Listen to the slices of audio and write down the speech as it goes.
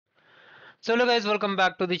So hello guys, welcome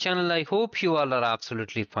back to the channel. I hope you all are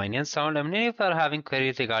absolutely fine and sound. And if you are having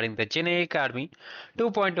queries regarding the Gen AI Academy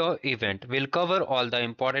 2.0 event, we'll cover all the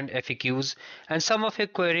important FAQs and some of your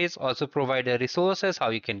queries, also provide the resources how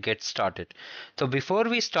you can get started. So before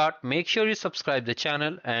we start, make sure you subscribe the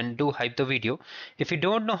channel and do hype the video. If you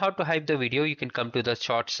don't know how to hype the video, you can come to the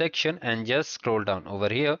short section and just scroll down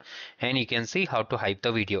over here and you can see how to hype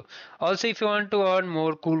the video. Also, if you want to earn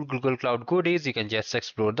more cool Google Cloud goodies, you can just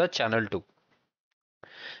explore the channel too.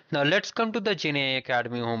 Now let's come to the GenAI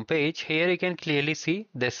Academy homepage. Here you can clearly see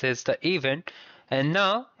this is the event. And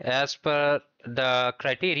now as per the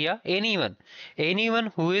criteria, anyone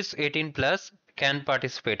who is 18 plus can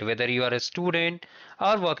participate, whether you are a student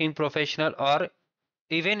or working professional or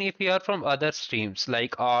even if you are from other streams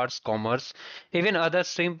like arts, commerce, even other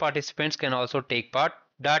stream participants can also take part,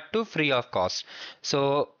 that too free of cost.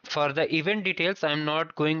 So for the event details, I'm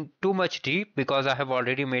not going too much deep because I have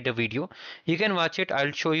already made a video. You can watch it.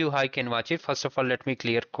 I'll show you how you can watch it. First of all, let me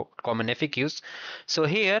clear common FAQs. So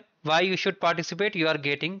here, why you should participate? You are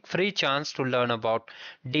getting free chance to learn about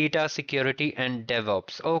data security and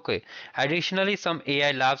DevOps. Okay. Additionally, some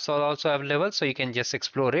AI labs are also available, so you can just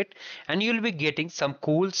explore it, and you'll be getting some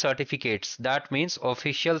cool certificates. That means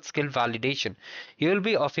official skill validation. You will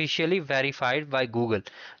be officially verified by Google.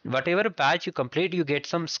 Whatever badge you complete, you get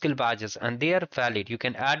some skill badges, and they are valid. You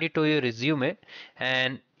can add it to your resume,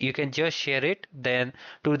 and you can just share it then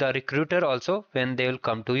to the recruiter also when they will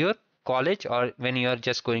come to your college or when you are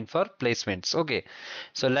just going for placements. Okay,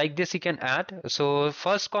 so like this you can add. So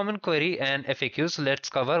first common query and FAQs, let's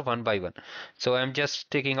cover one by one. So I'm just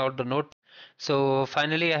taking out the note. So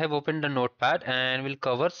finally I have opened the notepad and will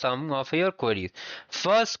cover some of your queries.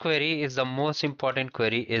 First query is the most important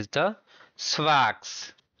query, is the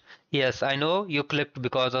swags. Yes, I know you clicked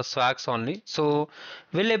because of swags only. So,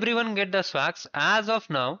 will everyone get the swags? As of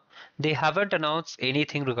now, they haven't announced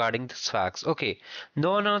anything regarding the swags. Okay,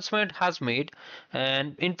 no announcement has made.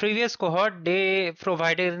 And in previous cohort, they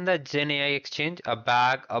provided in the Gen AI exchange a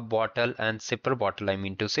bag, a bottle, and zipper bottle, I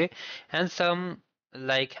mean to say, and some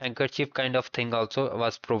like handkerchief kind of thing also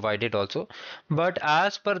was provided also. But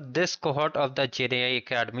as per this cohort of the Gen AI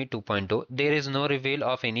Academy 2.0, there is no reveal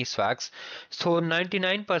of any swags, so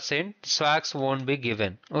 99% swags won't be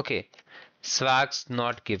given. Okay. Swags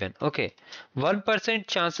not given. Okay. 1%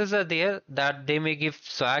 chances are there that they may give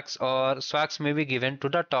swags or swags may be given to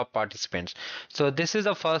the top participants. So this is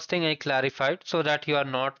the first thing I clarified so that you are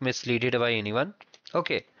not misleaded by anyone.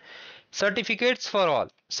 Okay. Certificates for all.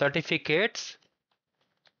 Certificates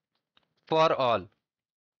for all.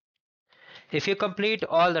 If you complete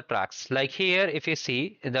all the tracks, like here, if you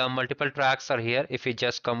see the multiple tracks are here, if you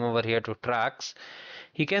just come over here to tracks,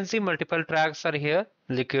 you can see multiple tracks are here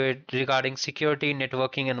liquid regarding security,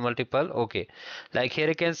 networking, and multiple. Okay, like here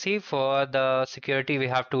you can see for the security we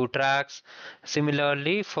have two tracks.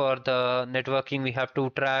 Similarly, for the networking we have two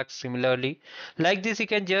tracks. Similarly, like this you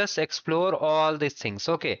can just explore all these things.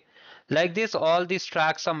 Okay, like this all these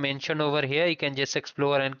tracks are mentioned over here. You can just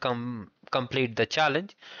explore and complete the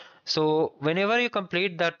challenge. So whenever you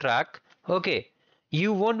complete the track, okay,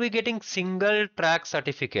 you won't be getting single track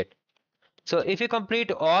certificate. So if you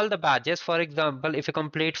complete all the badges, for example, if you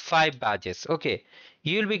complete 5 badges, okay,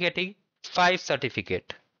 you'll be getting 5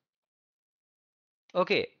 certificate.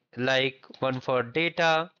 Okay, like one for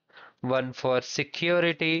data, one for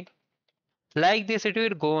security. Like this, it will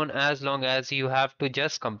go on as long as you have to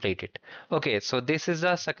just complete it. Okay, so this is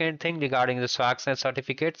the second thing regarding the swags and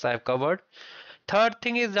certificates I've covered. Third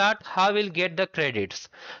thing is that how we'll get the credits.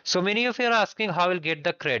 So many of you are asking how we'll get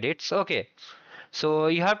the credits. Okay, so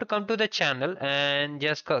you have to come to the channel and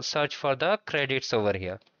just search for the credits over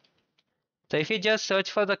here. So if you just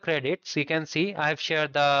search for the credits, you can see I have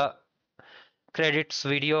shared the credits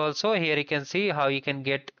video also. Here you can see how you can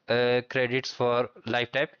get credits for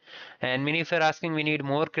lifetime, and many if you're asking we need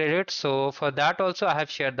more credits, so for that also I have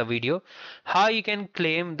shared the video how you can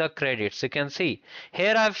claim the credits. You can see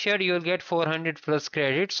here I've shared you will get 400 plus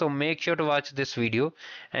credits, so make sure to watch this video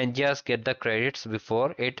and just get the credits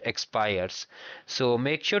before it expires. So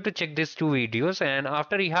make sure to check these two videos, and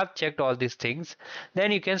after you have checked all these things,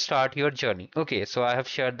 then you can start your journey. Okay, so I have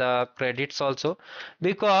shared the credits also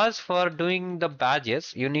because for doing the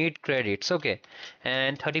badges you need credits. Okay,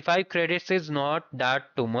 and 35 credits is not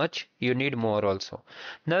that too much, you need more also.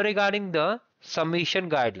 Now regarding the submission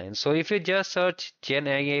guidelines, so if you just search Gen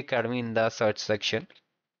AI Academy in the search section,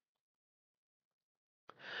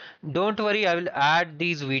 don't worry, I will add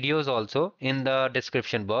these videos also in the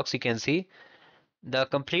description box. You can see the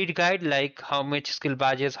complete guide, like how much skill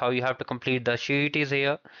badges, how you have to complete the sheet is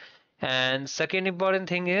here, And second important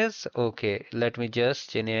thing is, okay, let me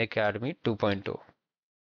just GenAI Academy 2.0.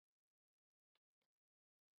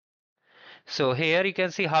 So here you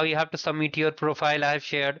can see how you have to submit your profile. I have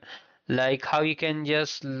shared like how you can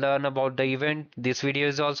just learn about the event. This video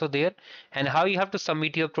is also there, and how you have to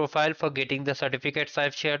submit your profile for getting the certificates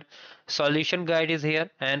I've shared. Solution guide is here,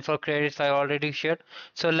 and for credits I already shared.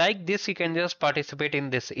 So like this you can just participate in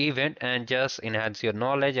this event and just enhance your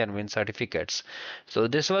knowledge and win certificates. So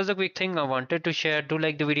this was a quick thing I wanted to share. Do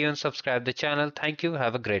like the video and subscribe the channel. Thank you.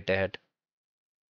 Have a great day ahead.